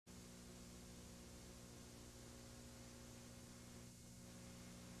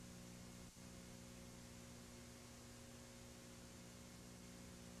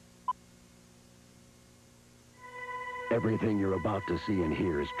Everything you're about to see and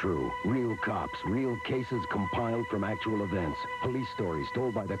hear is true. Real cops, real cases compiled from actual events. Police stories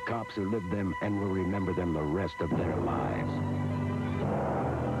told by the cops who lived them and will remember them the rest of their lives.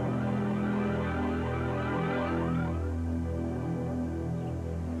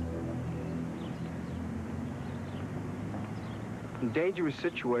 In dangerous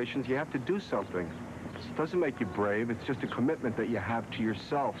situations, you have to do something. It doesn't make you brave. It's just a commitment that you have to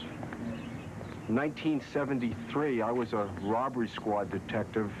yourself. In 1973, I was a robbery squad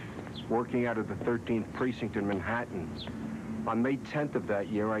detective working out of the 13th Precinct in Manhattan. On May 10th of that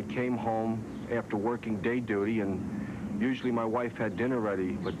year, I came home after working day duty, and usually my wife had dinner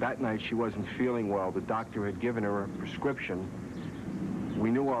ready, but that night she wasn't feeling well. The doctor had given her a prescription. We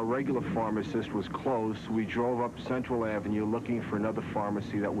knew our regular pharmacist was closed, so we drove up Central Avenue looking for another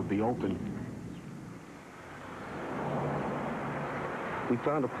pharmacy that would be open. We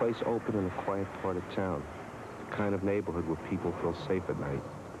found a place open in a quiet part of town, the kind of neighborhood where people feel safe at night.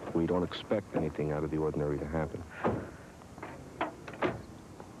 We don't expect anything out of the ordinary to happen.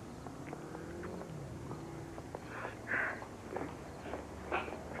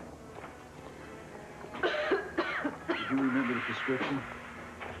 Did you remember the prescription?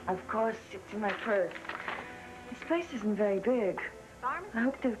 Of course, it's in my purse. This place isn't very big. I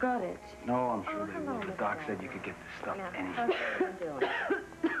hope they've got it. No, I'm sure they will. The doc said you could get this stuff anytime.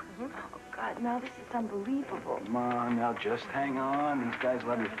 Oh, God, Mel, this is unbelievable. Come on, now, just hang on. These guys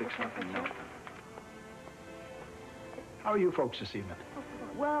let me fix nothing else. How are you folks this evening?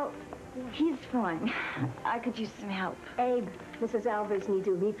 Well, he's fine. I could use some help. Abe, Mrs. Alvarez needs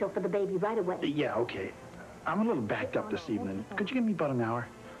a refill for the baby right away. Yeah, okay. I'm a little backed up this evening. Could you give me about an hour?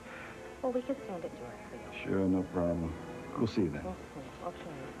 Well, we could send it to her. Sure, no problem. We'll see you then. Okay.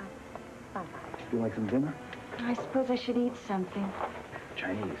 Bye-bye. You like some dinner? I suppose I should eat something.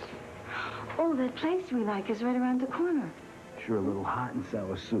 Chinese. Oh, that place we like is right around the corner. Sure, a little hot and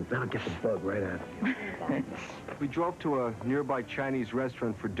sour soup. That'll get the bug right out of you. We drove to a nearby Chinese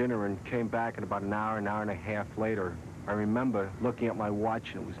restaurant for dinner and came back in about an hour and a half later. I remember looking at my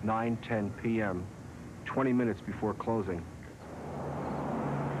watch, and it was 9:10 p.m., 20 minutes before closing.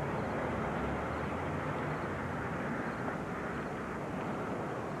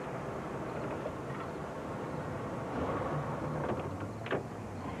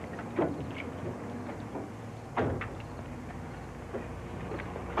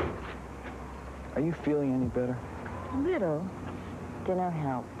 Are you feeling any better? A little. Dinner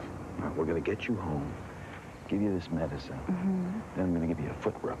helped. All right, we're going to get you home, give you this medicine, then I'm going to give you a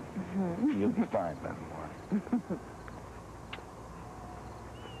foot rub. You'll be fine by the morning.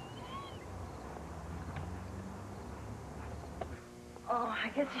 Oh, I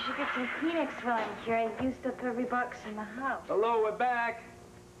guess you should get some Kleenex while I'm here. I used up every box in the house. Hello, we're back.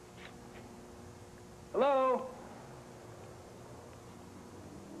 Hello?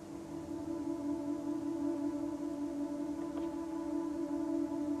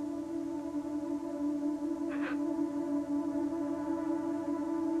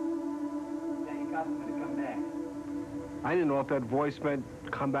 I didn't know if that voice meant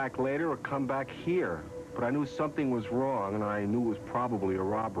come back later or come back here, but I knew something was wrong, and I knew it was probably a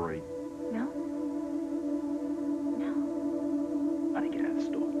robbery. No? No. Honey, get out of the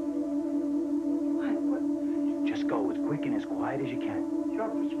store. What? Just go as quick and as quiet as you can. Your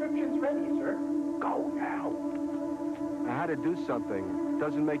prescription's ready, sir. Go now. I had to do something. It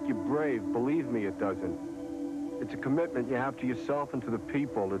doesn't make you brave. Believe me, it doesn't. It's a commitment you have to yourself and to the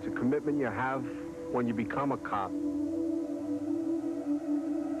people. It's a commitment you have when you become a cop.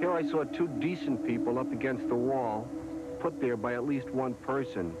 Here I saw two decent people up against the wall, put there by at least one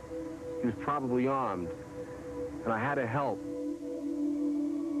person. He was probably armed, and I had to help.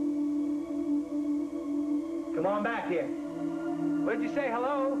 Come on back here. What did you say,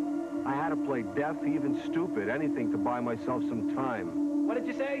 hello? I had to play deaf, even stupid, anything to buy myself some time. What did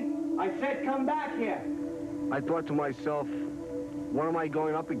you say? I said come back here. I thought to myself, what am I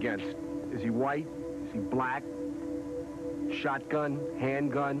going up against? Is he white? Is he black? Shotgun?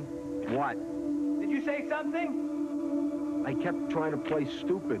 Handgun? What? Did you say something? I kept trying to play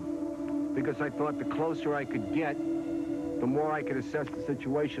stupid because I thought the closer I could get, the more I could assess the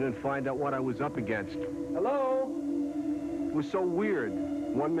situation and find out what I was up against. Hello? It was so weird.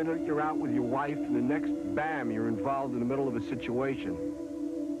 One minute you're out with your wife, and the next, bam, you're involved in the middle of a situation.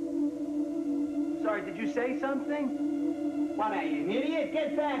 Sorry, did you say something? What, are you an idiot?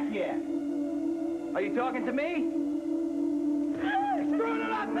 Get back here. Are you talking to me? You screwed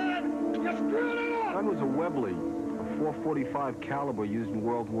it up, man! You screwed it up! Gun was a Webley, a .445 caliber used in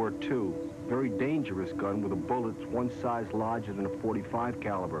World War II. Very dangerous gun with a bullet one size larger than a .45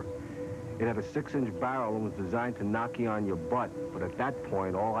 caliber. It had a 6-inch barrel and was designed to knock you on your butt. But at that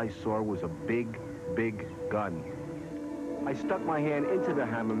point, all I saw was a big, big gun. I stuck my hand into the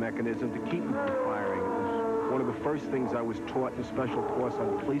hammer mechanism to keep me from firing. It was one of the first things I was taught in a special course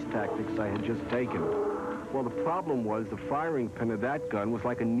on police tactics I had just taken. Well, the problem was the firing pin of that gun was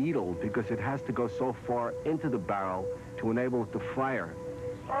like a needle because it has to go so far into the barrel to enable it to fire.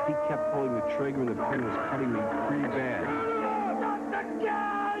 He kept pulling the trigger and the pin was cutting me pretty bad.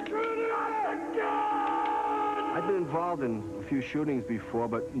 I've been involved in a few shootings before,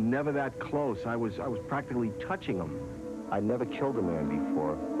 but never that close. I was practically touching them. I'd never killed a man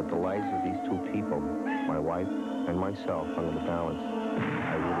before, but the lives of these two people, my wife and myself, hung in the balance.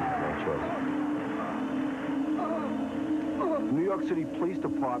 I really had no choice. The New York City Police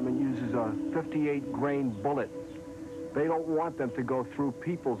Department uses a 58-grain bullet. They don't want them to go through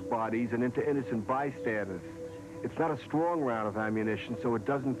people's bodies and into innocent bystanders. It's not a strong round of ammunition, so it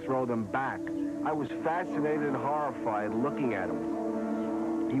doesn't throw them back. I was fascinated and horrified looking at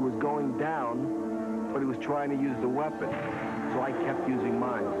him. He was going down, but he was trying to use the weapon, so I kept using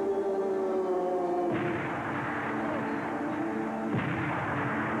mine.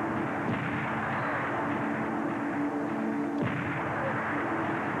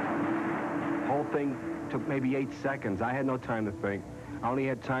 The whole thing took maybe 8 seconds. I had no time to think. I only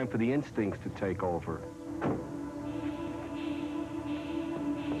had time for the instincts to take over.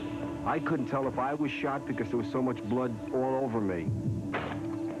 I couldn't tell if I was shot because there was so much blood all over me.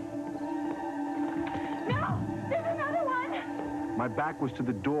 No! There's another one! My back was to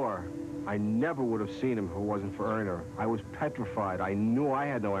the door. I never would have seen him if it wasn't for Erner. I was petrified. I knew I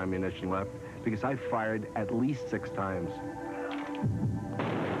had no ammunition left because I fired at least 6 times.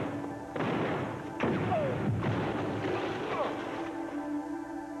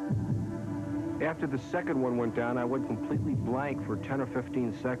 After the second one went down, I went completely blank for 10 or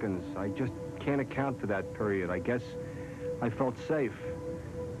 15 seconds. I just can't account for that period. I guess I felt safe.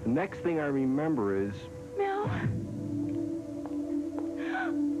 The next thing I remember is... Mel?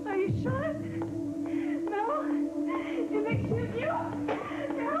 Are you shot? Mel? Did they shoot you?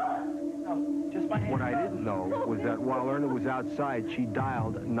 Mel? No, just my hand. What I didn't know was that while Erna was outside, she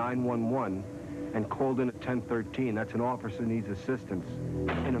dialed 911 and called in at 1013. That's an officer needs assistance.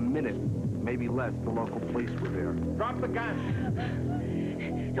 In a minute, maybe less, the local police were there. Drop the gun.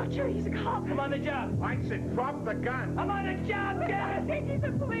 Don't shoot, he's a cop. I'm on the job. I said drop the gun. I'm on the job, damn it. I think he's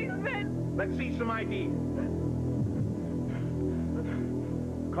a policeman. Let's see some ID.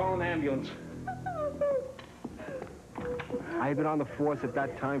 Call an ambulance. I had been on the force at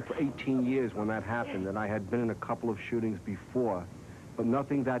that time for 18 years when that happened, and I had been in a couple of shootings before, but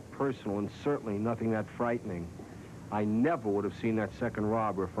nothing that personal and certainly nothing that frightening. I never would have seen that second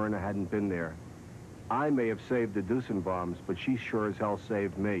robber if Erna hadn't been there. I may have saved the Deucin bombs, but she sure as hell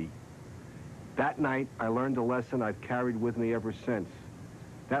saved me. That night, I learned a lesson I've carried with me ever since.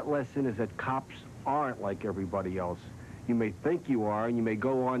 That lesson is that cops aren't like everybody else. You may think you are, and you may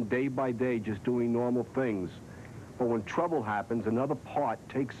go on day by day just doing normal things. But when trouble happens, another part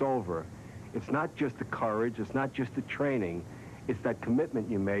takes over. It's not just the courage, it's not just the training, it's that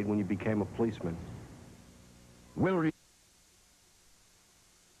commitment you made when you became a policeman.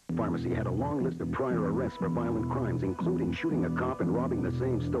 Pharmacy had a long list of prior arrests for violent crimes, including shooting a cop and robbing the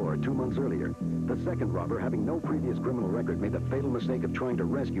same store 2 months earlier. The second robber, having no previous criminal record, made the fatal mistake of trying to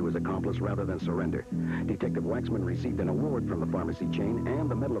rescue his accomplice rather than surrender. Detective Waxman received an award from the pharmacy chain and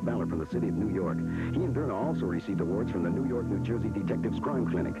the Medal of Valor from the city of New York. He and Verna also received awards from the New York, New Jersey Detectives Crime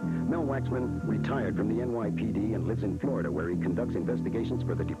Clinic. Mel Waxman retired from the NYPD and lives in Florida, where he conducts investigations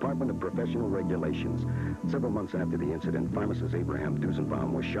for the Department of Professional Regulations. Several months after the incident, pharmacist Abraham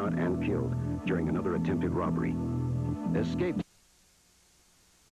Dusenbaum was shot and killed during another attempted robbery. Escaped.